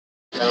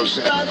Y'all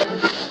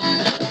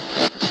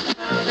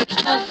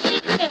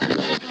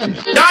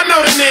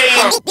know the name.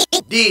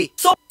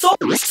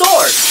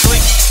 Source.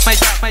 Doing my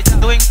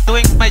job, doing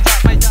my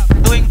job,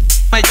 doing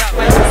my job.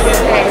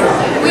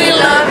 We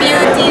love you,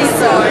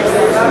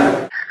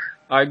 D-Source.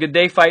 Alright, good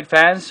day, fight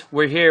fans.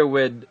 We're here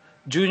with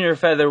junior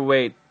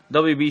featherweight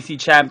WBC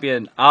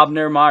champion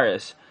Abner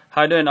Mares.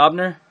 How you doing,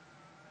 Abner?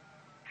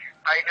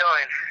 How you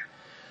doing?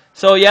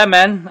 So yeah,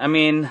 man. I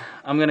mean,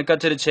 I'm gonna cut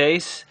to the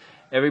chase.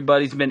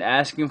 Everybody's been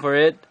asking for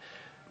it.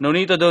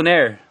 Nonito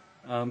Donaire.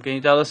 Can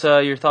you tell us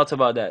your thoughts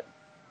about that?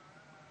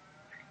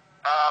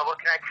 What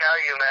can I tell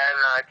you, man?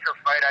 It's a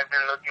fight I've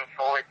been looking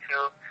forward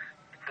to.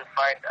 It's a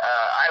fight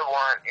I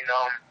want,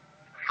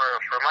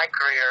 for my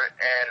career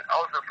and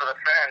also for the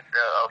fans.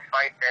 A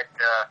fight that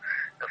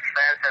the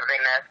fans have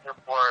been asking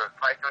for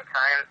quite some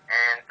time,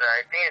 and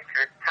I think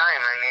it's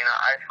time. I mean,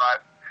 I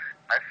fought,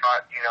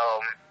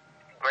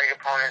 great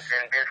opponents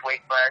in this weight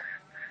class,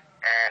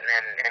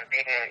 and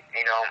beating,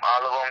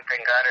 all of them,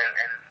 thank God,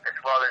 and as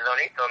well as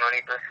Nonito.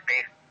 Nonito's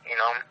faced,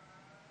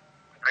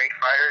 great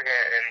fighter,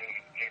 and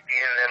he's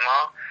beaten them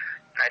all.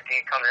 And I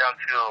think it comes down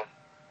to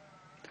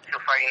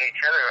fighting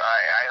each other.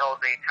 I hold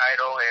the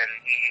title, and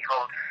he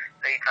holds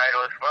the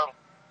title as well.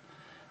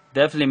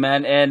 Definitely,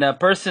 man. And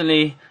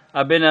personally,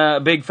 I've been a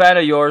big fan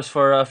of yours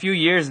for a few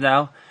years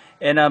now,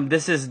 and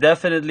this is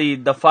definitely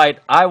the fight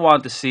I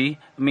want to see.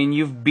 I mean,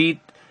 you've beat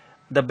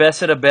the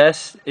best of the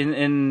best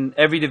in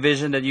every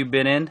division that you've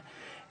been in,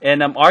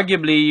 and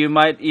arguably you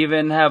might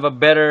even have a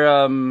better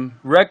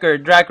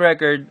track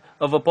record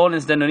of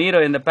opponents than Nonito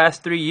in the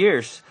past 3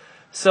 years.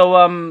 So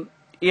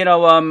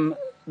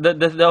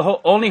the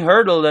only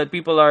hurdle that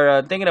people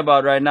are thinking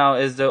about right now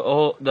is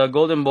the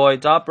Golden Boy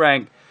Top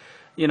Rank,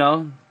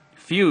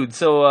 feud.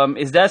 So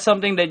is that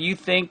something that you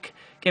think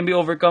can be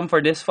overcome for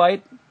this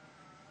fight?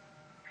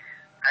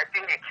 I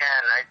think it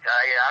can.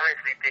 I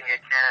honestly think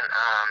it can.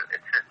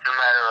 It's a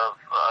matter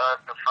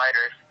of the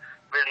fighters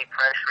really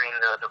pressuring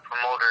the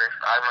promoters.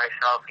 I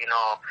myself,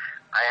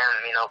 I am,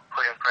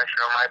 putting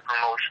pressure on my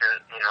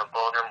promotion.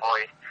 Golden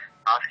Boy,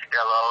 Oscar De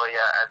La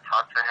Hoya, I've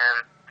talked to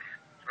him.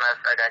 As a matter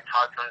of fact, I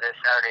talked to him this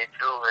Saturday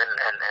too, and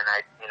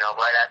I,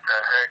 right after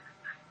I heard,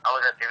 I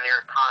was at the Amir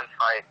Khan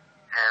fight,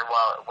 and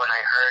when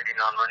I heard,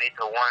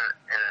 Nonito won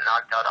and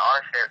knocked out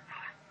Arthur,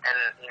 and,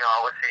 I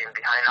was sitting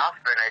behind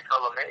Oscar, and I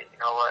told him, hey, you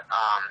know what,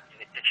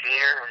 did you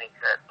hear? And he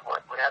said,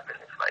 what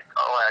happened? It's like,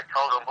 oh, I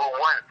told him who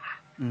won.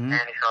 Mm-hmm.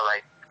 And so,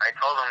 I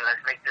told him,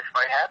 let's make this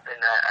fight happen.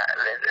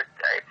 It's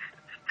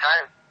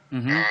time.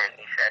 Mm-hmm. And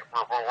he said,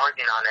 we're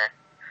working on it.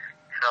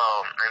 So,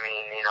 I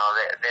mean, it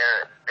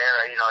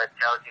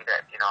tells you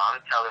that,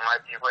 I'm telling my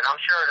people, and I'm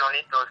sure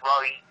Nonito as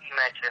well, he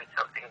mentioned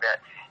something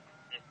that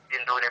he's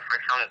been doing it for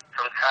some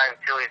time,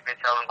 too. He's been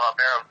telling Bob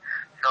Arum.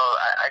 So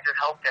I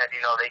just hope that,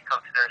 they come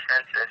to their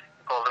senses,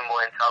 Golden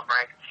Boy and Top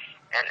Rank,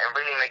 and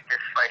really make this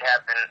fight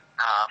happen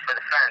for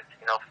the fans,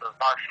 for the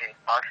boxing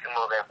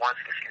world that wants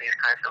to see these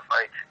kinds of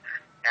fights.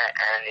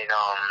 And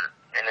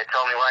it's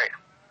only right.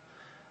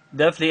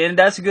 Definitely, and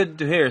that's good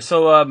to hear.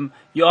 So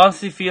you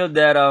honestly feel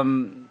that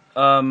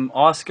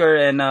Oscar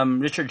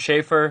and Richard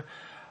Schaefer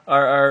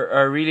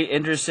are really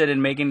interested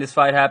in making this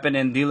fight happen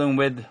and dealing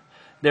with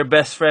their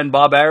best friend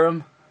Bob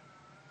Arum?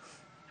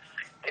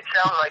 It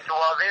sounds like,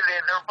 well,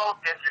 they're both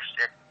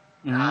interested.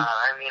 Mm-hmm.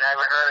 I mean, I've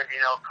heard,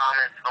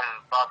 comments from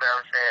Bob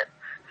Arum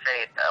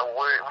say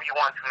we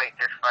want to make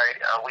this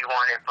fight, we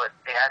want it, but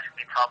it has to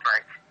be Top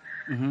Rank.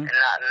 Mm-hmm.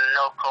 And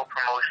no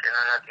co-promotion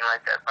or nothing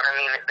like that. But I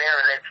mean, there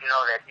lets you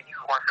know that he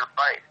wants to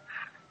fight.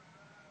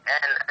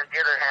 And on the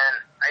other hand,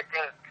 I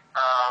think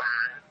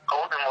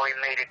Golden Boy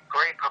made a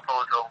great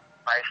proposal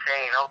by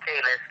saying, okay,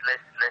 let's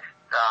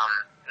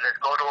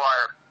go to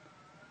our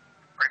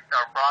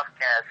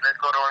broadcast, let's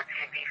go to our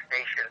TV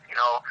stations.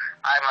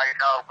 I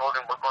myself,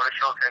 Golden Boy, go to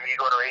Showtime, you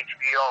go to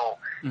HBO,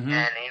 Mm-hmm.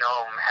 and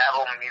have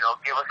them,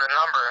 give us a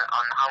number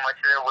on how much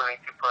they're willing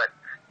to put,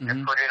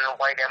 and Mm-hmm. put it in a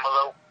white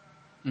envelope.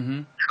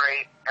 Mm-hmm.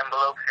 Trade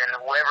envelopes, and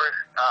whoever's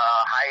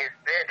highest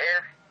bid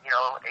is,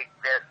 it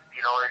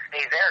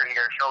stays there,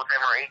 either Showtime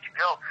or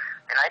HBO,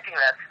 and I think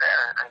that's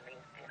fair. I mean,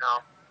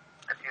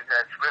 I think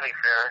that's really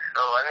fair.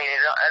 So, I mean,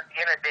 at the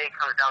end of the day, it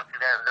comes down to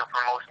the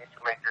promotions to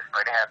make this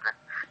fight happen.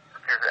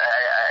 Because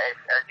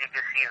as you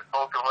can see,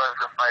 both of us,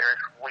 the fighters,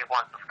 we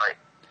want to fight.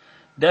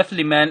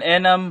 Definitely, man.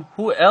 And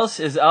who else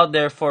is out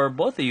there for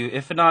both of you,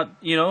 if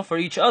not, for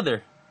each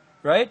other,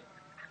 right?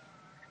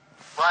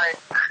 Right.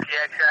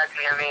 Yeah,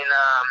 exactly. I mean,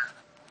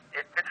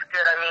 it's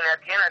good. I mean,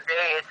 at the end of the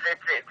day,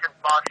 it's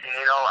boxing.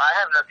 I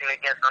have nothing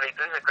against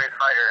Nonito. He's a great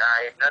fighter.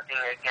 I have nothing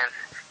against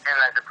him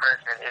as a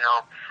person.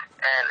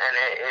 And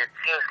it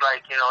seems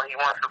like he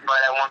wants to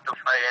fight. I want to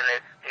fight. And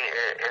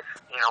if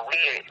we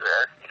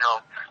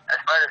as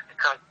fighters to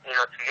come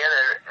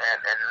together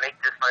and make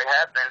this fight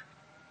happen,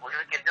 we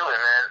can do it,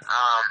 man.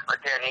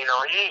 Again, he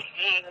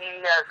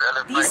has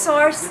other fights.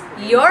 D-Source,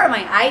 you're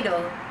my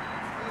idol.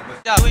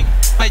 Doing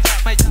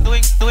my job,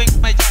 doing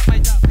my job, doing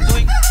my job,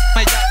 doing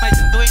my job,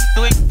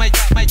 doing my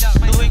job,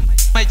 doing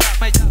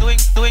my job,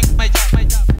 doing my job.